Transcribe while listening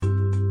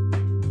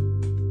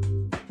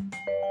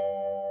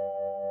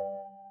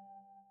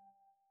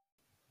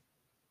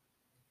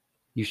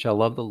You shall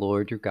love the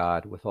Lord your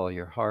God with all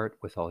your heart,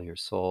 with all your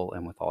soul,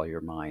 and with all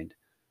your mind.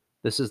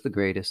 This is the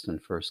greatest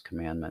and first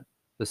commandment.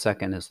 The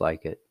second is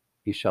like it.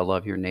 You shall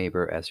love your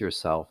neighbor as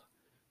yourself.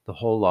 The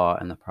whole law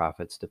and the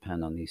prophets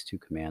depend on these two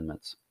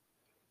commandments.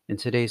 In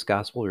today's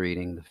gospel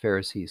reading, the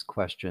Pharisees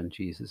question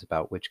Jesus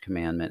about which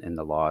commandment in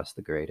the law is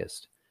the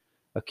greatest.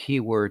 A key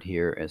word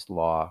here is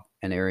law,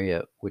 an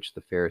area which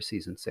the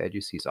Pharisees and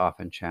Sadducees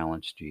often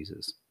challenged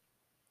Jesus.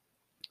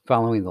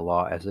 Following the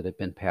law as it had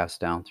been passed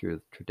down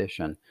through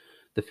tradition,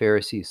 the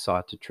Pharisees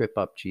sought to trip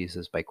up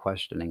Jesus by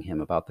questioning him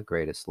about the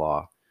greatest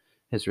law.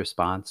 His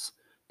response,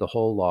 the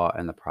whole law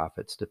and the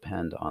prophets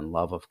depend on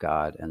love of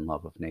God and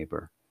love of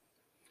neighbor.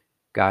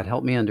 God,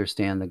 help me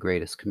understand the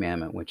greatest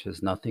commandment, which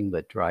is nothing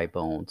but dry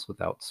bones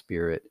without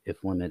spirit,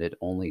 if limited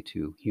only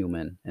to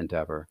human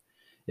endeavor.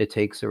 It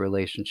takes a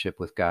relationship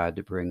with God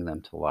to bring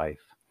them to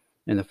life.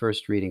 In the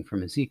first reading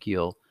from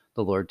Ezekiel,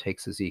 the Lord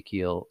takes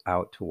Ezekiel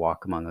out to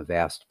walk among a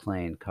vast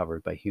plain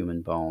covered by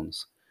human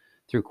bones.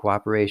 Through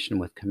cooperation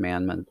with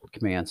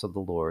commands of the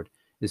Lord,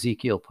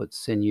 Ezekiel put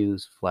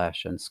sinews,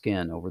 flesh, and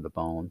skin over the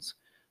bones.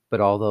 But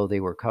although they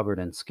were covered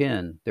in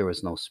skin, there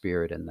was no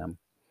spirit in them.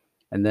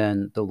 And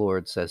then the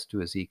Lord says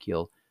to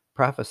Ezekiel,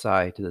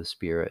 prophesy to the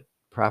Spirit,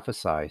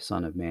 prophesy,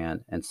 Son of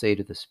Man, and say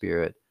to the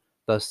Spirit,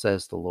 thus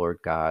says the Lord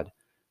God,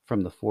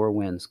 from the four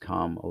winds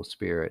come, O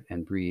Spirit,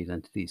 and breathe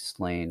into these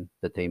slain,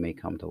 that they may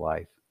come to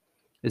life.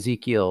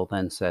 Ezekiel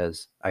then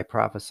says, I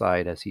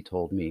prophesied as he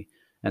told me,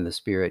 and the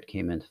Spirit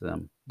came into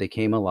them. They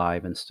came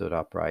alive and stood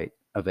upright,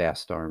 a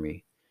vast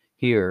army.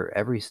 Here,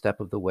 every step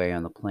of the way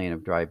on the plain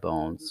of dry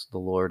bones, the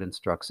Lord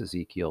instructs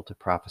Ezekiel to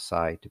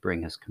prophesy to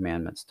bring his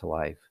commandments to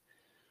life.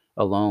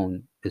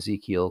 Alone,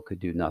 Ezekiel could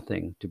do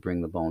nothing to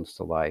bring the bones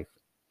to life.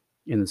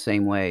 In the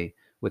same way,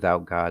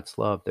 without God's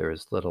love, there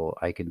is little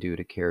I can do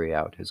to carry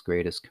out his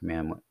greatest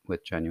commandment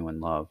with genuine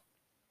love.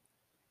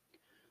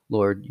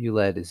 Lord, you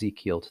led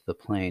Ezekiel to the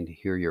plain to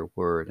hear your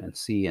word and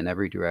see in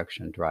every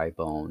direction dry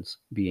bones,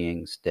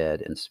 beings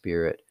dead in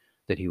spirit,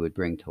 that he would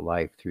bring to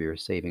life through your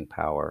saving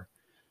power.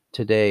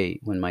 Today,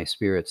 when my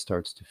spirit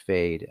starts to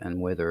fade and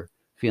wither,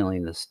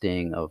 feeling the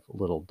sting of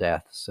little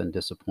deaths and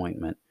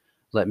disappointment,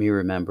 let me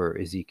remember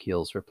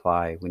Ezekiel's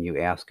reply when you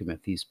asked him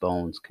if these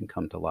bones can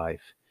come to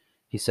life.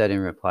 He said in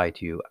reply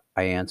to you,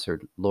 I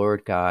answered,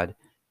 Lord God,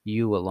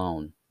 you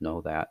alone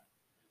know that.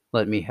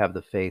 Let me have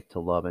the faith to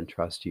love and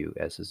trust you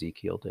as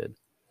Ezekiel did.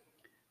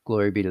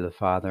 Glory be to the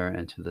Father,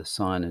 and to the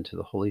Son, and to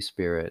the Holy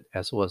Spirit,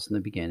 as it was in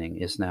the beginning,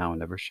 is now,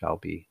 and ever shall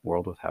be,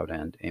 world without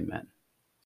end. Amen.